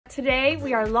Today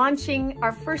we are launching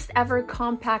our first ever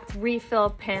compact refill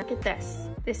pen. Look at this.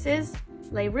 This is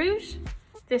Le Rouge.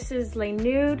 This is Le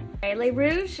Nude. Le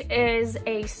Rouge is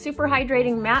a super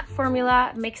hydrating matte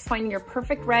formula. It makes finding your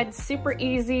perfect red super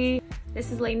easy.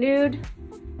 This is Le Nude.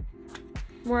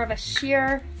 More of a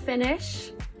sheer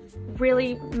finish.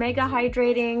 Really mega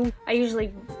hydrating. I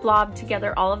usually blob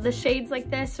together all of the shades like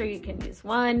this, or you can use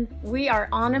one. We are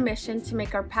on a mission to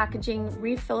make our packaging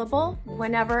refillable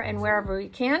whenever and wherever we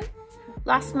can.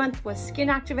 Last month was Skin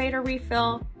Activator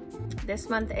refill. This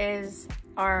month is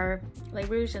our Le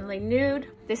Rouge and Le Nude.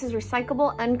 This is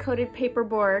recyclable uncoated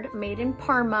paperboard made in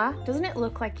Parma. Doesn't it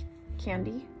look like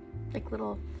candy? Like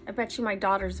little, I bet you my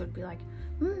daughters would be like,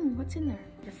 what's in there?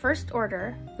 Your first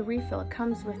order, the refill,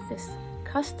 comes with this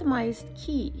customized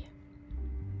key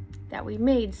that we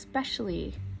made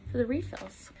specially for the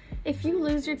refills. If you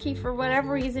lose your key for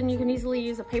whatever reason, you can easily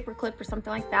use a paper clip or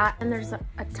something like that. And there's a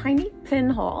tiny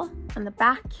pinhole on the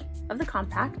back of the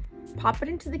compact. Pop it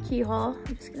into the keyhole.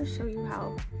 I'm just gonna show you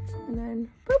how. And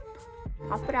then, boop,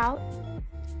 pop it out.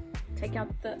 Take out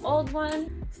the old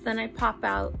one. So then I pop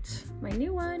out my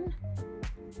new one.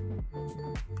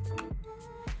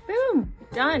 Boom,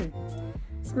 done.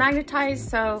 It's magnetized,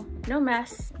 so no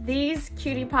mess. These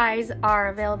cutie pies are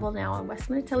available now on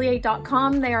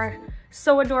westmanatelier.com. They are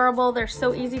so adorable. They're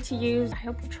so easy to use. I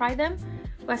hope you try them.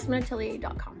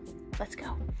 westmanatelier.com. Let's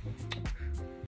go.